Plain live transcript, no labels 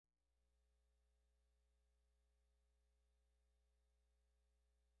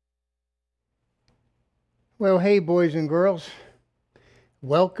Well, hey, boys and girls,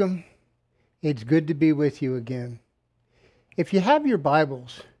 welcome. It's good to be with you again. If you have your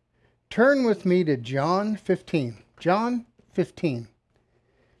Bibles, turn with me to John 15. John 15.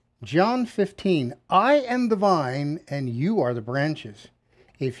 John 15. I am the vine, and you are the branches.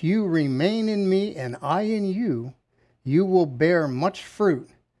 If you remain in me and I in you, you will bear much fruit.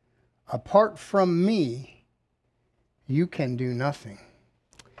 Apart from me, you can do nothing.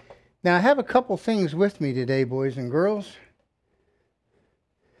 Now, I have a couple things with me today, boys and girls.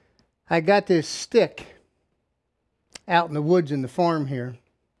 I got this stick out in the woods in the farm here.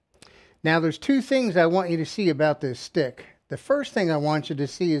 Now, there's two things I want you to see about this stick. The first thing I want you to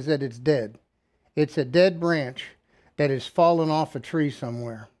see is that it's dead. It's a dead branch that has fallen off a tree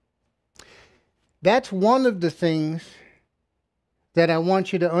somewhere. That's one of the things that I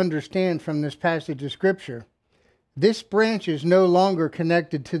want you to understand from this passage of Scripture. This branch is no longer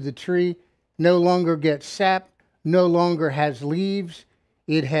connected to the tree, no longer gets sap, no longer has leaves.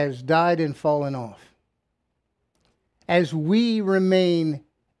 It has died and fallen off. As we remain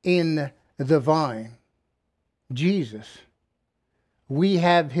in the vine, Jesus, we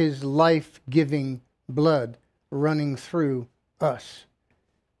have his life-giving blood running through us.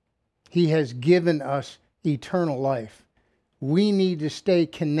 He has given us eternal life. We need to stay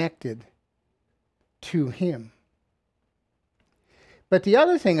connected to him. But the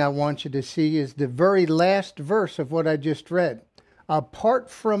other thing I want you to see is the very last verse of what I just read. Apart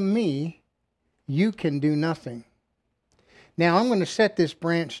from me, you can do nothing. Now I'm going to set this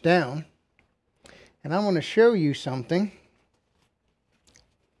branch down, and I want to show you something.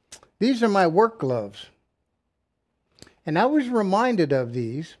 These are my work gloves. And I was reminded of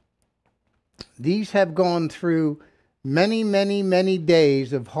these. These have gone through many, many, many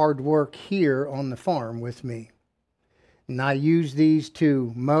days of hard work here on the farm with me. And I use these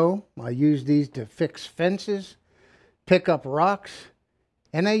to mow, I use these to fix fences, pick up rocks,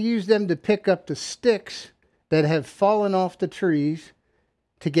 and I use them to pick up the sticks that have fallen off the trees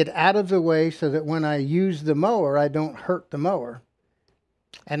to get out of the way so that when I use the mower, I don't hurt the mower.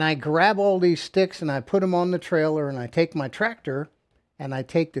 And I grab all these sticks and I put them on the trailer, and I take my tractor and I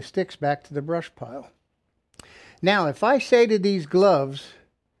take the sticks back to the brush pile. Now, if I say to these gloves,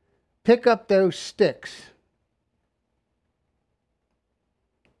 pick up those sticks,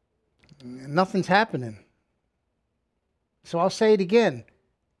 nothing's happening. So I'll say it again.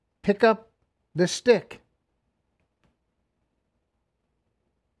 Pick up the stick.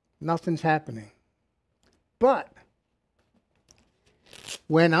 Nothing's happening. But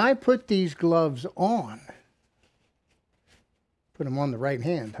when I put these gloves on, put them on the right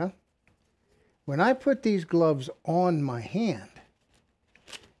hand, huh? When I put these gloves on my hand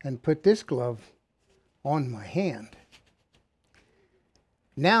and put this glove on my hand,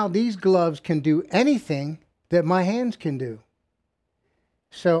 now these gloves can do anything that my hands can do.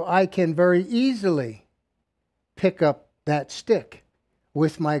 So I can very easily pick up that stick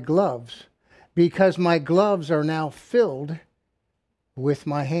with my gloves because my gloves are now filled with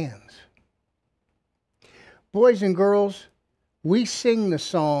my hands. Boys and girls, we sing the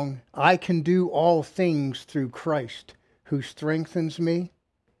song, I can do all things through Christ who strengthens me.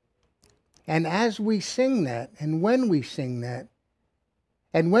 And as we sing that, and when we sing that,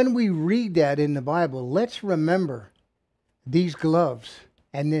 and when we read that in the Bible, let's remember these gloves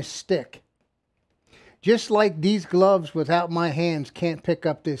and this stick. Just like these gloves without my hands can't pick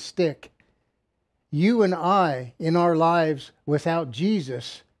up this stick, you and I in our lives without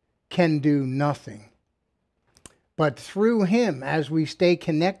Jesus can do nothing. But through him, as we stay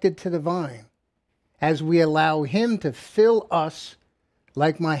connected to the vine, as we allow him to fill us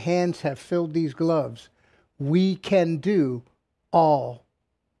like my hands have filled these gloves, we can do all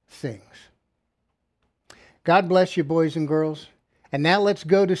things. God bless you, boys and girls. And now let's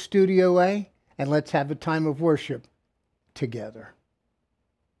go to Studio A and let's have a time of worship together.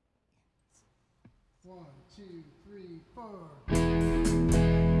 1, 2, 3, 4.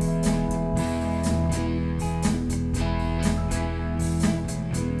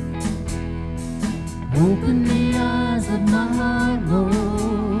 Open the eyes of my heart,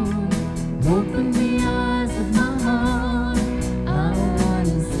 Lord. Open the eyes of my heart. I want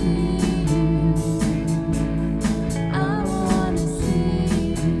to see you. I want to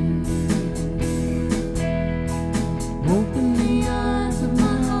see you. Open the eyes of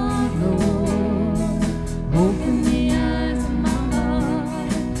my heart, Lord. Open the eyes of my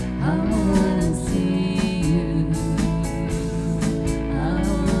heart. I want to see you. I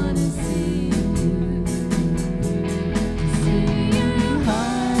want to see you. See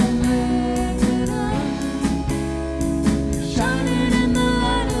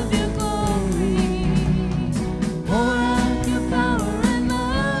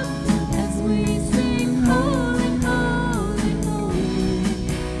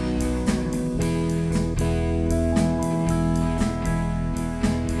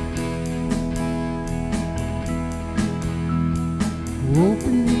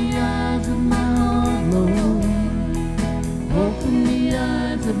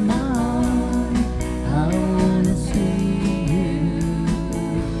of my heart, I wanna see you.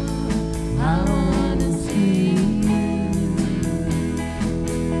 I wanna see you.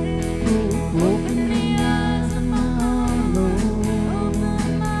 Open the eyes of my heart, Lord.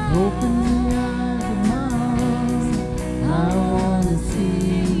 Open the eyes of my heart. I wanna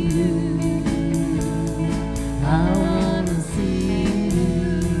see you. I wanna see you.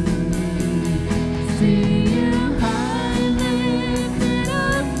 See you high and lifted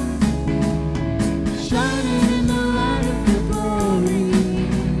up, shining in the light of your glory.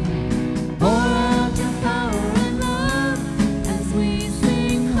 Pour out your power and love as we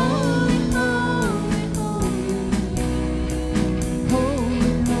sing, holy, holy, holy.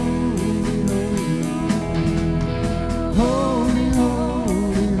 Holy, holy, holy. Holy,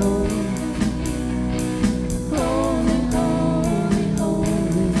 holy, holy. Holy, holy,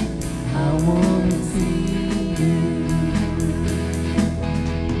 holy. I wanna see you.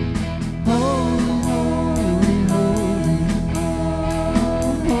 Holy, holy, holy.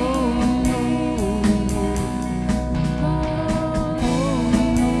 Holy, holy, holy.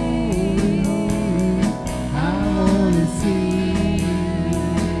 I wanna see you.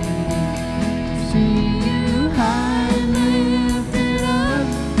 See you high and lifted up,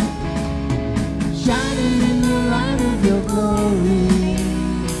 shining in the light of your glory.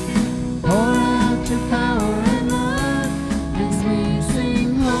 Pour out your power and love as we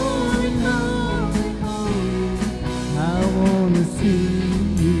sing, holy, holy, holy. I wanna see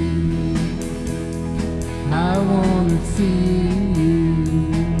you. I wanna see you.